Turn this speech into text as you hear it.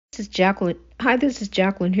This is Jacqueline. Hi, this is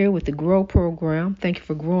Jacqueline here with the Grow Program. Thank you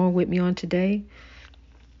for growing with me on today.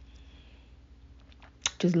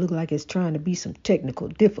 Just look like it's trying to be some technical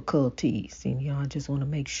difficulties, and y'all just want to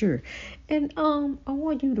make sure. And I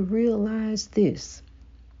want you to realize this: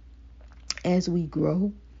 as we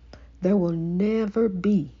grow, there will never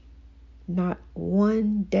be, not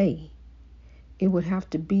one day, it would have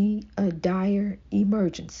to be a dire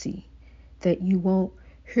emergency that you won't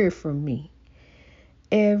hear from me.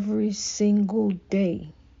 Every single day,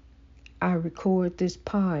 I record this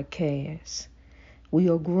podcast. We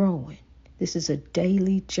are growing. This is a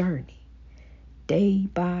daily journey, day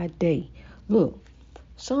by day. Look,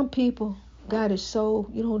 some people got it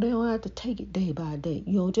so, they don't have to take it day by day.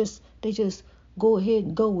 They just go ahead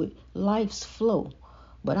and go with life's flow.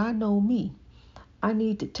 But I know me. I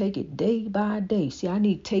need to take it day by day. See, I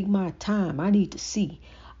need to take my time. I need to see.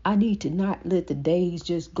 I need to not let the days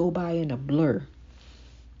just go by in a blur.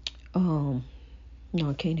 No,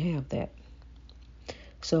 I can't have that.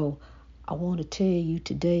 So I want to tell you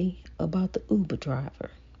today about the Uber driver.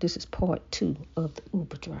 This is part 2 of the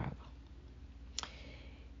Uber driver.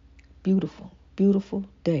 Beautiful, beautiful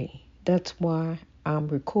day. That's why I'm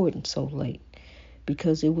recording so late,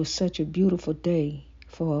 because it was such a beautiful day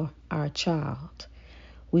for our child.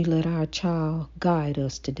 We let our child guide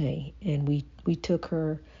us today, and we took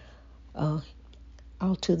her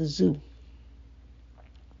out to the zoo,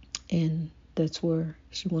 and that's where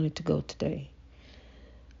she wanted to go today.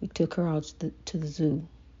 We took her out to the zoo.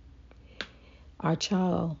 Our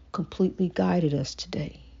child completely guided us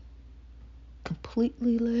today,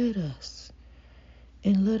 completely led us,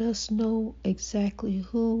 and let us know exactly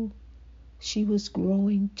who she was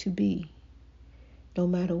growing to be. No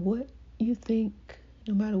matter what you think,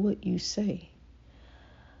 no matter what you say.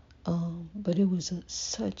 But it was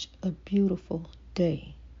such a beautiful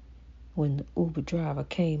day when the Uber driver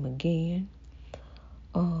came again.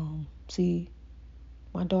 See,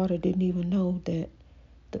 my daughter didn't even know that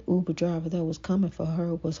the Uber driver that was coming for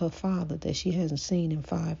her was her father that she hasn't seen in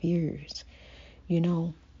 5 years.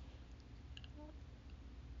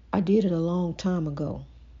 I did it a long time ago.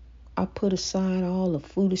 I put aside all the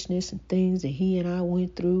foolishness and things that he and I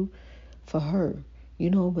went through for her.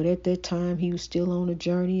 But at that time he was still on a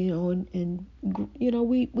journey, and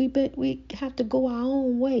we have to go our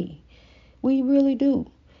own way. We really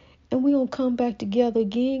do. And we're going to come back together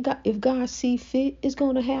again. If God see fit, it's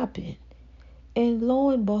going to happen. And lo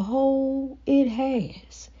and behold, it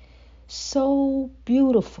has. So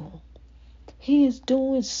beautiful. He is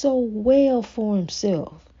doing so well for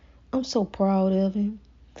himself. I'm so proud of him.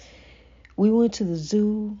 We went to the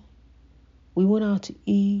zoo. We went out to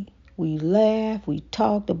eat. We laughed. We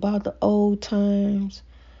talked about the old times,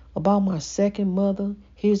 about my second mother,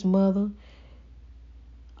 his mother.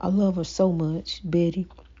 I love her so much, Betty.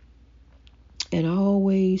 And I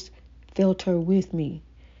always felt her with me.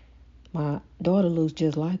 My daughter looks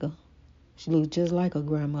just like her. She looks just like her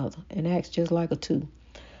grandmother and acts just like her too.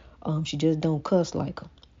 She just don't cuss like her.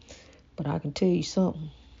 But I can tell you something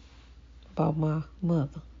about my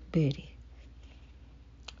mother, Betty.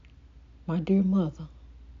 My dear mother.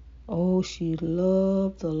 Oh, she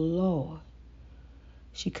loved the Lord.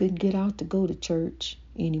 She couldn't get out to go to church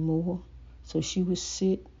anymore. So she would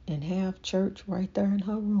sit and have church right there in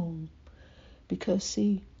her room. Because,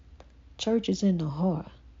 see, church is in the heart.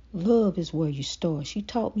 Love is where you start. She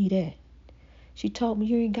taught me that. She taught me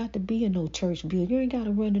you ain't got to be in no church building. You ain't got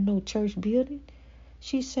to run to no church building.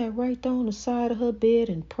 She sat right there on the side of her bed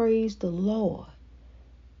and praised the Lord.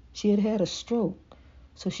 She had had a stroke,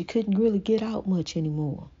 so she couldn't really get out much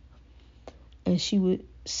anymore. And she would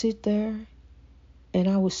sit there, and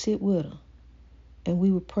I would sit with her, and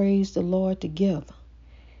we would praise the Lord together.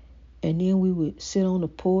 And then we would sit on the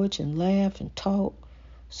porch and laugh and talk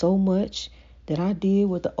so much that I did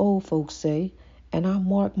what the old folks say, and I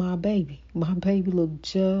marked my baby. My baby looked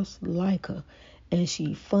just like her, and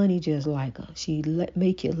she funny just like her. She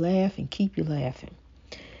make you laugh and keep you laughing.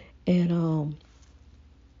 And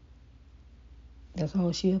that's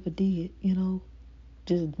all she ever did,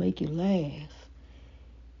 just make you laugh.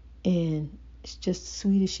 And it's just as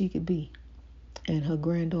sweet as she could be. And her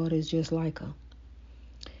granddaughter is just like her.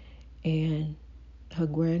 And her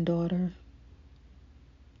granddaughter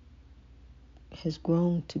has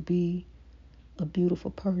grown to be a beautiful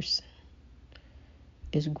person.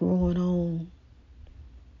 Is growing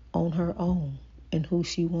on her own and who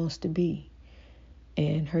she wants to be.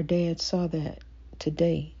 And her dad saw that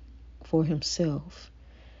today for himself.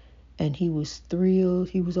 And he was thrilled.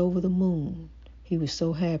 He was over the moon. He was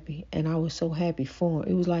so happy. And I was so happy for him.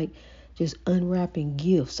 It was like just unwrapping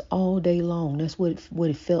gifts all day long. That's what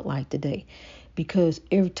it felt like today. because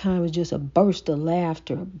every time it's just a burst of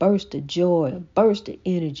laughter, a burst of joy, a burst of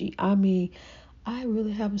energy. I mean, I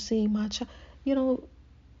really haven't seen my child.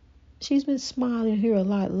 She's been smiling here a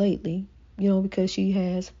lot lately, because she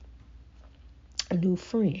has a new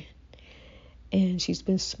friend. And she's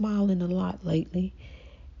been smiling a lot lately.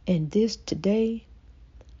 And this today,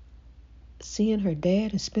 seeing her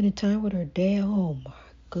dad and spending time with her dad, oh my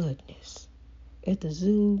goodness. At the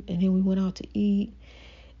zoo, and then we went out to eat.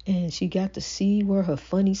 And she got to see where her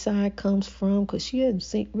funny side comes from, because she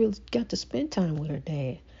hadn't really got to spend time with her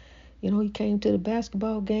dad. He came to the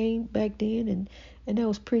basketball game back then, and that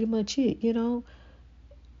was pretty much it,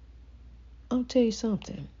 I'll tell you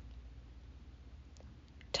something.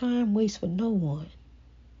 Time waits for no one.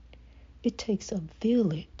 It takes a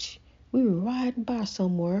village. We were riding by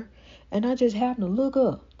somewhere, and I just happened to look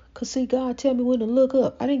up. Because, see, God tell me when to look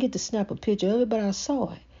up. I didn't get to snap a picture of it, but I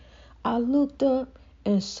saw it. I looked up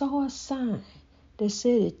and saw a sign that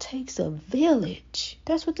said it takes a village.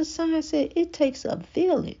 That's what the sign said. It takes a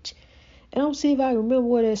village. And I'm going to see if I can remember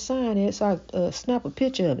where that sign is, so I snap a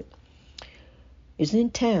picture of it. It's in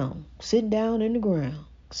town, sitting down in the ground.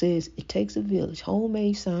 Says it takes a village.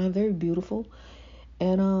 Homemade sign, very beautiful.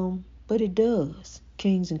 And but it does,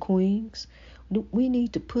 kings and queens. We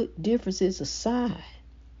need to put differences aside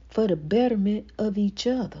for the betterment of each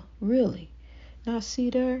other, really. Now see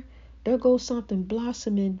there goes something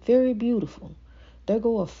blossoming very beautiful. There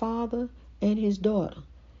go a father and his daughter,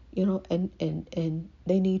 and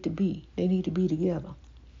they need to be together.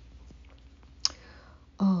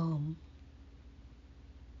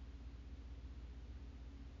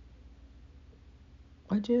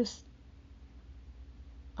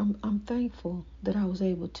 I'm thankful that I was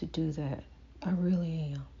able to do that. I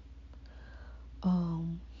really am.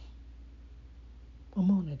 I'm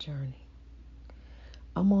on a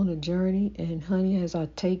journey. And honey, as I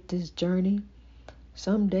take this journey,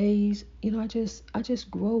 some days, I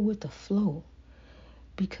just grow with the flow,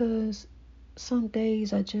 because some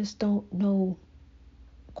days I just don't know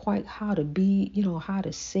quite how to be, how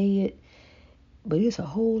to say it, but it's a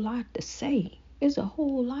whole lot to say. It's a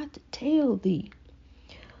whole lot to tell thee.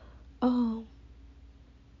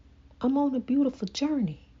 I'm on a beautiful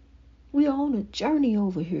journey. We are on a journey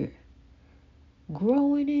over here,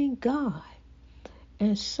 growing in God.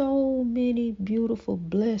 And so many beautiful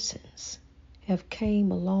blessings have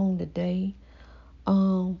came along today.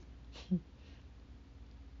 I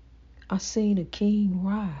seen a king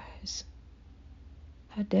rise.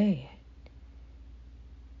 Her dad.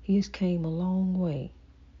 He has came a long way.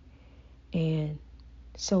 And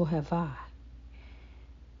so have I.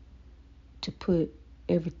 To put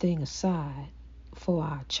everything aside for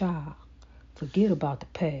our child. Forget about the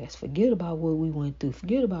past. Forget about what we went through.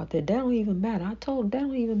 Forget about that. That don't even matter. I told him that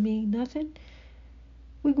don't even mean nothing.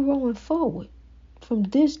 We're growing forward. From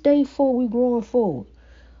this day forward, we're growing forward.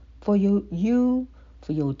 For you,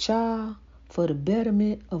 for your child, for the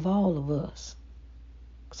betterment of all of us.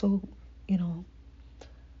 So,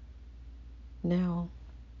 now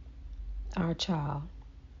our child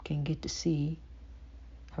can get to see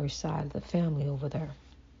her side of the family over there.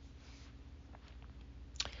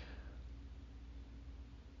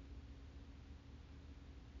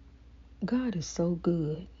 God is so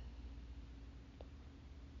good,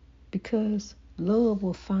 because love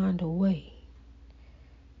will find a way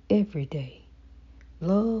every day.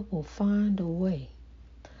 Love will find a way.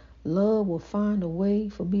 Love will find a way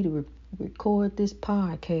for me to record this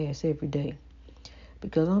podcast every day.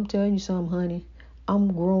 Because I'm telling you something, honey,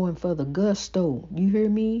 I'm growing for the gusto. You hear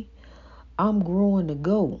me? I'm growing to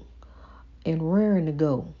go and raring to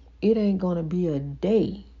go. It ain't going to be a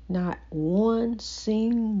day, not one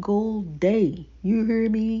single day, you hear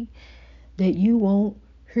me, that you won't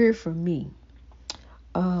hear from me.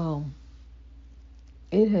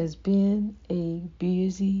 It has been a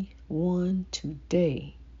busy one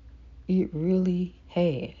today. It really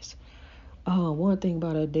has. One thing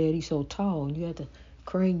about our dad, he's so tall, you have to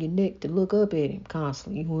crane your neck to look up at him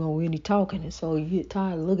constantly when he's talking, and so you get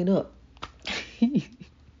tired of looking up.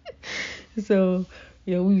 So,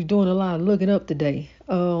 we was doing a lot of looking up today.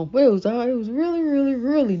 But it was really, really,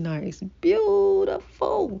 really nice.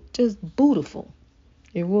 Beautiful. Just beautiful.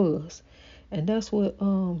 It was. And that's what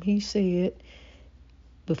he said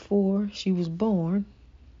before she was born.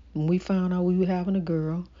 When we found out we were having a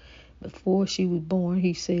girl, before she was born,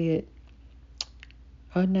 he said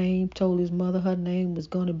told his mother her name was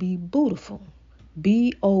going to be Beautiful.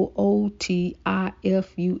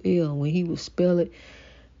 Bootiful. When he would spell it,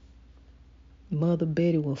 Mother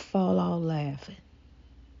Betty would fall out laughing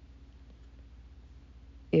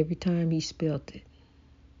every time he spelled it.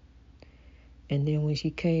 And then when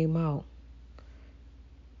she came out,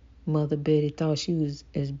 Mother Betty thought she was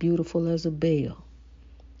as beautiful as a bell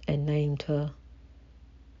and named her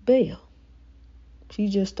Belle. She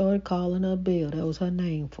just started calling her Belle. That was her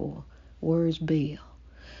name for her. Words Belle.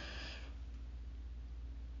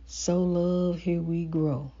 So love, here we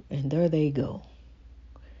grow. And there they go.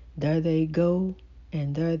 There they go,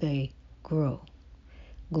 and there they grow.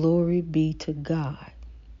 Glory be to God.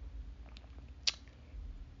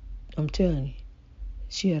 I'm telling you,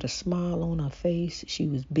 she had a smile on her face. She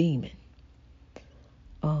was beaming.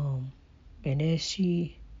 And as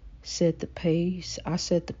she set the pace, I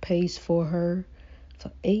set the pace for her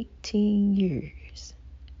for 18 years.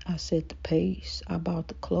 I set the pace. I bought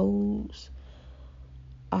the clothes.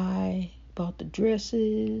 I bought the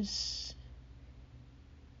dresses.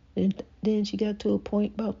 Then she got to a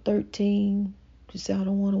point about 13. She said, I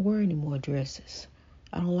don't want to wear any more dresses.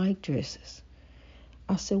 I don't like dresses.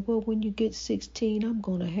 I said, well, when you get 16, I'm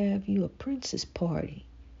going to have you a princess party.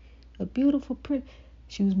 A beautiful prince.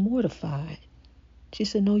 She was mortified. She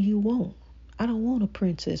said, no, you won't. I don't want a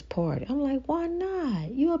princess party. I'm like, why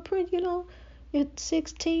not? You're a prince, it's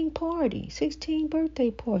 16 party, 16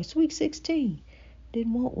 birthday party, sweet 16.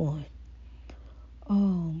 Didn't want one.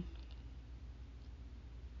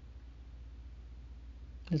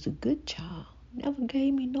 Was a good child. Never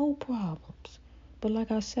gave me no problems. But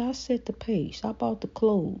like I said, I set the pace. I bought the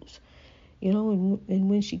clothes. And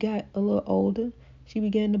when she got a little older, she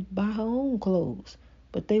began to buy her own clothes.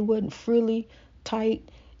 But they wasn't frilly, tight.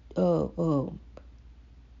 I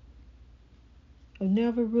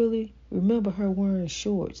never really remember her wearing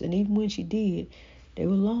shorts. And even when she did, they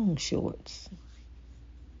were long shorts.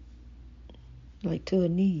 Like to her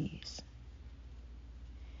knees.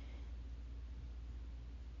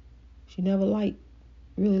 She never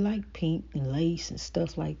really liked pink and lace and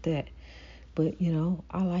stuff like that. But,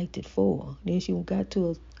 I liked it for her. Then she got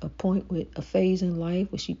to a point with a phase in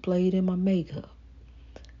life where she played in my makeup.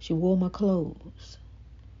 She wore my clothes.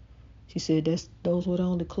 She said those were the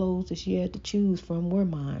only clothes that she had to choose from were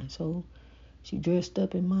mine. So she dressed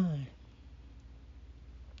up in mine.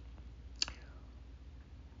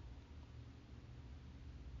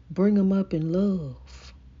 Bring them up in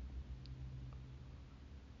love,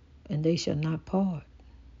 and they shall not part.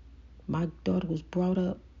 My daughter was brought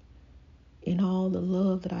up in all the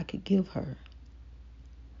love that I could give her.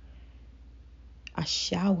 I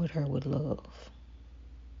showered her with love.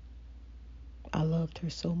 I loved her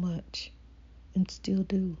so much, and still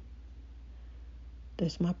do.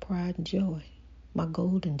 That's my pride and joy, my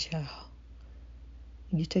golden child.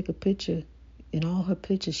 And you take a picture, in all her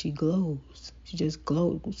pictures she glows. She just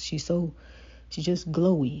glows. She's just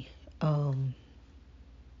glowy.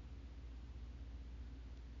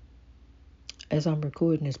 As I'm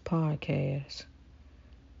recording this podcast,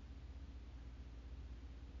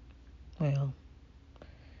 well,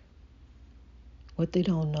 what they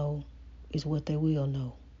don't know is what they will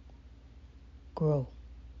know. Grow.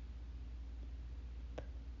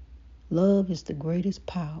 Love is the greatest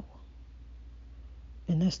power.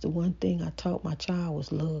 And that's the one thing I taught my child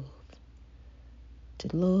was love.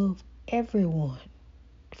 To love everyone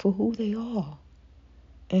for who they are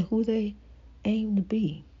and who they aim to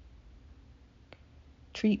be.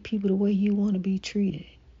 Treat people the way you want to be treated.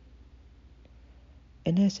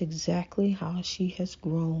 And that's exactly how she has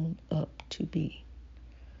grown up to be.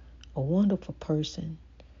 A wonderful person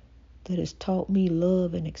that has taught me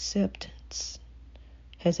love and acceptance,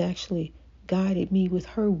 has actually guided me with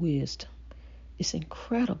her wisdom. It's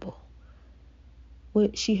incredible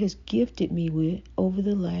what she has gifted me with over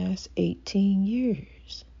the last 18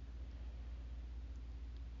 years.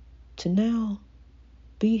 To now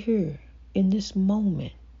be here in this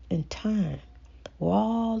moment in time where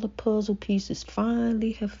all the puzzle pieces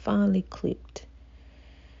have finally clicked.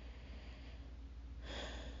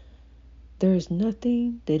 There is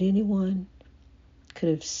nothing that anyone could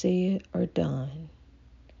have said or done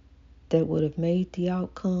that would have made the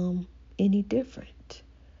outcome any different.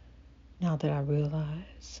 Now that I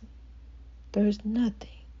realize there's nothing.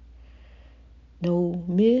 No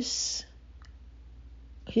miss,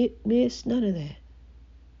 hit, miss, none of that.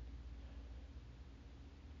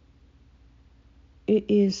 It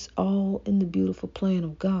is all in the beautiful plan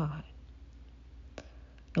of God.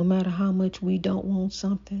 No matter how much we don't want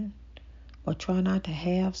something or try not to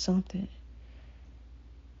have something,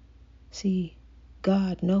 see,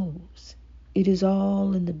 God knows. It is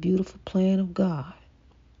all in the beautiful plan of God.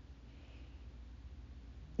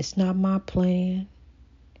 It's not my plan.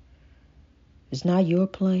 It's not your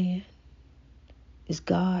plan. It's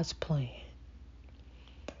God's plan.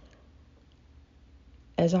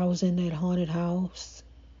 As I was in that haunted house,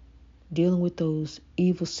 dealing with those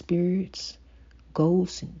evil spirits,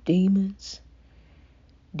 ghosts and demons,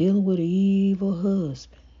 dealing with an evil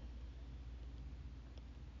husband.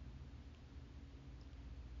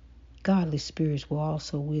 Godly spirits were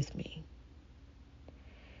also with me.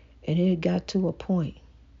 And it got to a point,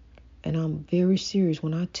 and I'm very serious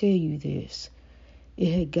when I tell you this,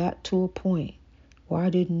 it had got to a point where I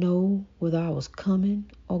didn't know whether I was coming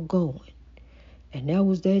or going. And that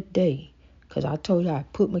was that day, because I told you I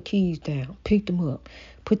put my keys down, picked them up,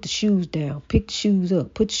 put the shoes down, picked the shoes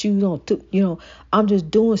up, put the shoes on. I'm just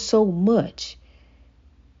doing so much.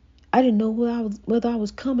 I didn't know whether I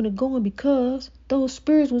was coming or going because those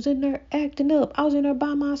spirits was in there acting up. I was in there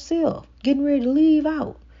by myself, getting ready to leave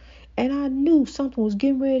out. And I knew something was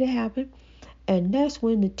getting ready to happen. And that's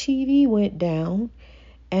when the TV went down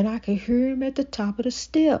and I could hear him at the top of the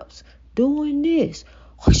steps doing this.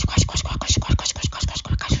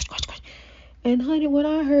 And honey, when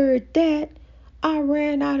I heard that, I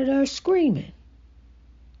ran out of there screaming.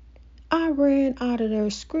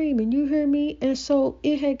 You hear me? And so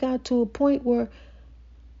it had got to a point where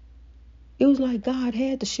it was like God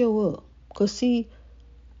had to show up. Because see,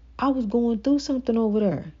 I was going through something over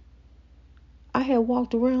there. I had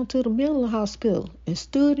walked around to the mental hospital and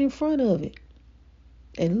stood in front of it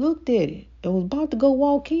and looked at it and was about to go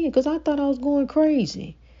walk in because I thought I was going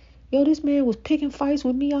crazy. This man was picking fights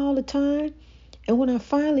with me all the time. And when I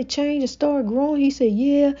finally changed and started growing, he said,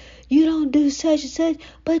 yeah, you don't do such and such,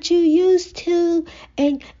 but you used to.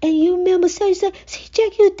 And you remember such and such. See,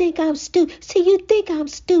 Jack, you think I'm stupid. See, you think I'm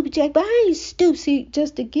stupid, Jack, but I ain't stupid. See,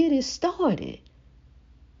 just to get it started.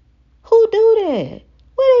 Who do that?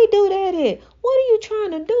 Where they do that at? What are you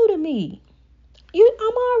trying to do to me?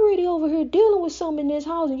 I'm already over here dealing with something in this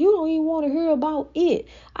house and you don't even want to hear about it.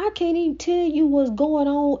 I can't even tell you what's going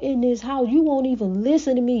on in this house. You won't even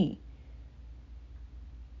listen to me.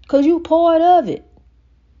 Because you part of it.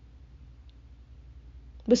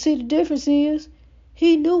 But see, the difference is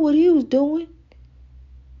he knew what he was doing.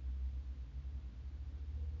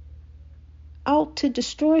 Out to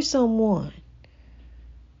destroy someone.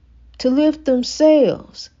 To lift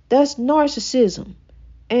themselves. That's narcissism.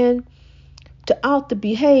 And to out the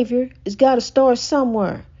behavior, it's got to start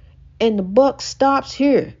somewhere. And the buck stops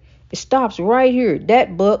here. It stops right here.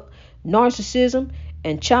 That buck, narcissism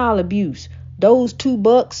and child abuse. Those two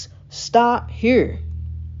bucks stop here.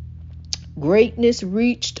 Greatness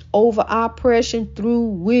reached over oppression through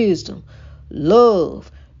wisdom.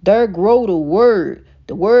 Love. There grow the word.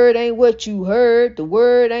 The word ain't what you heard. The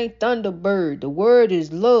word ain't Thunderbird. The word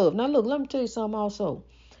is love. Now look, let me tell you something also.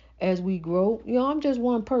 As we grow, I'm just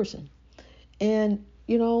one person. And,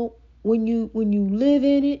 when you live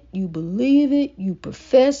in it, you believe it, you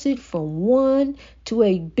profess it from 1 to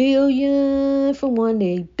 8 billion, from 1 to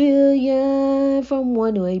 8 billion, from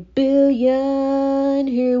 1 to 8 billion,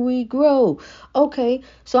 here we grow. Okay,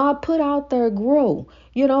 so I put out there grow.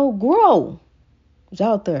 Grow is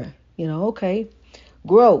out there. Okay,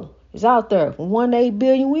 grow is out there. From 1 to 8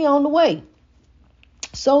 billion, we on the way.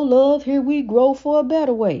 So love, here we grow for a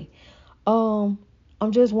better way. I'm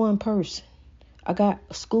just one person. I got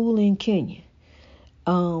a school in Kenya.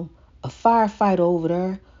 A firefighter over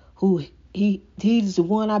there who he's the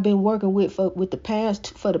one I've been working with for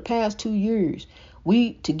the past 2 years.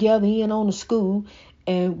 We together in on the school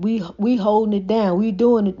and we holding it down. We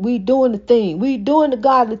doing the thing. We doing the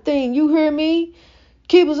godly thing. You hear me?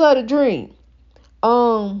 Keepers of the dream.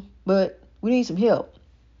 But we need some help.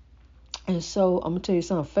 And so I'm gonna tell you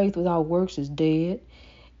something. Faith without works is dead.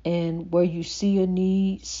 And where you see a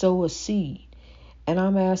need, sow a seed. And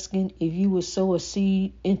I'm asking if you would sow a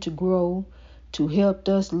seed into grow to help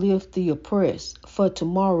us lift the oppressed for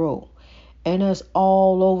tomorrow. And us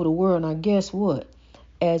all over the world. Now guess what?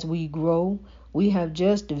 As we grow, we have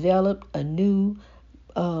just developed a new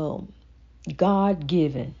God-given.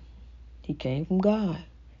 He came from God.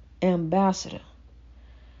 Ambassador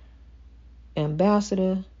in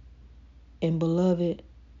beloved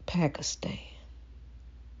Pakistan.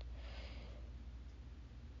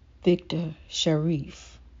 Victor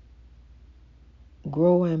Sharif,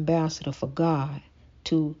 Grow Ambassador for God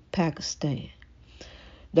to Pakistan.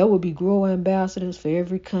 There will be Grow Ambassadors for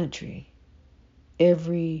every country,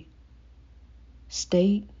 every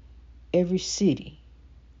state, every city,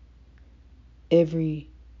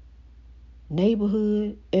 every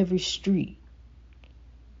neighborhood, every street,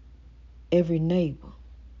 every neighbor,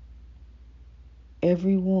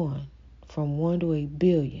 everyone from 1 to 8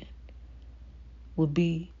 billion will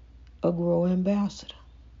be a Grow Ambassador.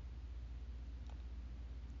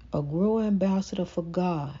 A Grow Ambassador for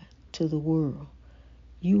God to the world.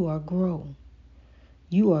 You are grown.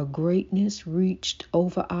 You are greatness reached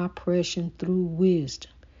over oppression through wisdom.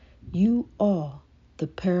 You are the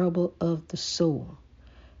parable of the sower.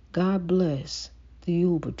 God bless the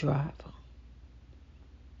Uber driver.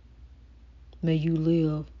 May you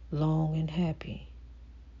live long and happy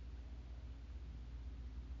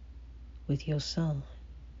with your son.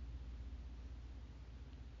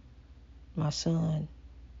 My son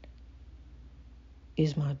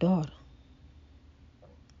is my daughter.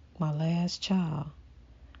 My last child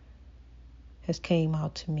has came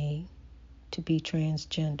out to me to be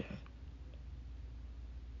transgender.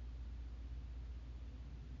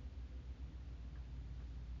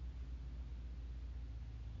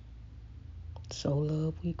 So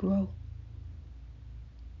love we grow.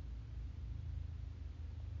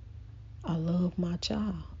 I love my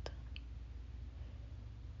child.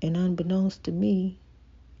 And unbeknownst to me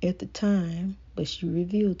at the time, but she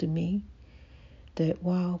revealed to me that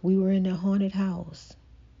while we were in that haunted house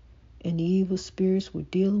and the evil spirits were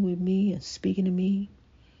dealing with me and speaking to me,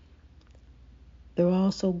 there were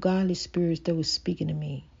also godly spirits that were speaking to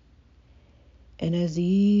me. And as the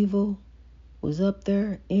evil was up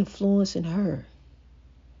there influencing her,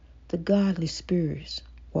 the godly spirits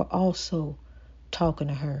were also talking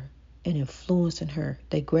to her and influencing her.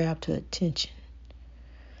 They grabbed her attention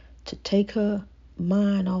to take her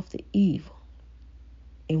mind off the evil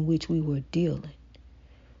in which we were dealing,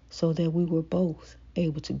 so that we were both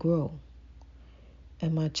able to grow.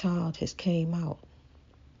 And my child has came out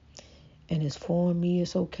and informed me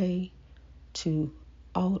it's okay to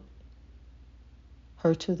out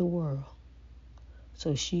her to the world.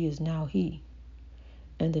 So she is now he.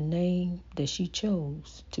 And the name that she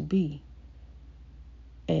chose to be,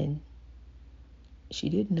 and she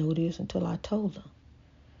didn't know this until I told her,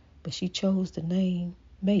 but she chose the name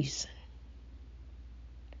Mason.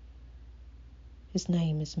 His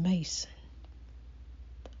name is Mason.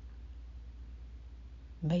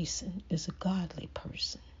 Mason is a godly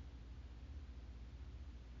person.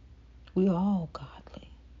 We are all godly.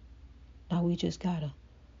 Now we just gotta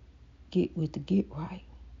get with the get right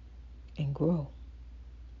and grow.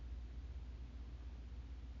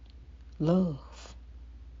 Love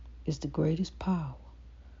is the greatest power.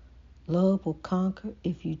 Love will conquer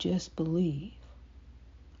if you just believe.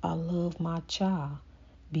 I love my child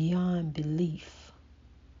beyond belief.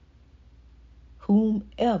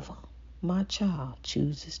 Whomever my child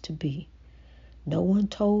chooses to be. No one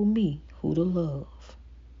told me who to love.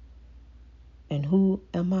 And who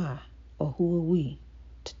am I, or who are we,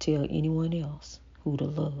 to tell anyone else who to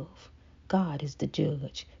love? God is the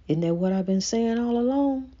judge. Isn't that what I've been saying all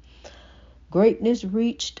along? Greatness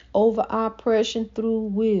reached over oppression through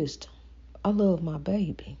wisdom. I love my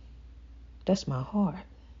baby. That's my heart.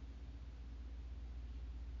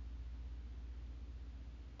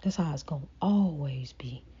 That's how it's going to always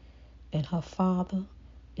be. And her father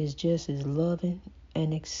is just as loving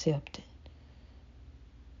and accepting.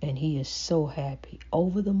 And he is so happy,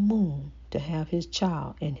 over the moon, to have his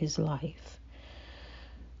child in his life.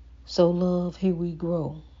 So love, here we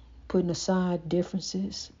grow. Putting aside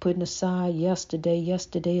differences, putting aside yesterday.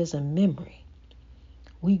 Yesterday is a memory.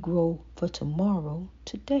 We grow for tomorrow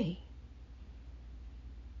today.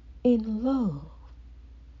 In love.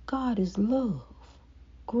 God is love.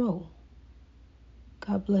 Grow.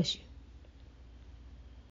 God bless you.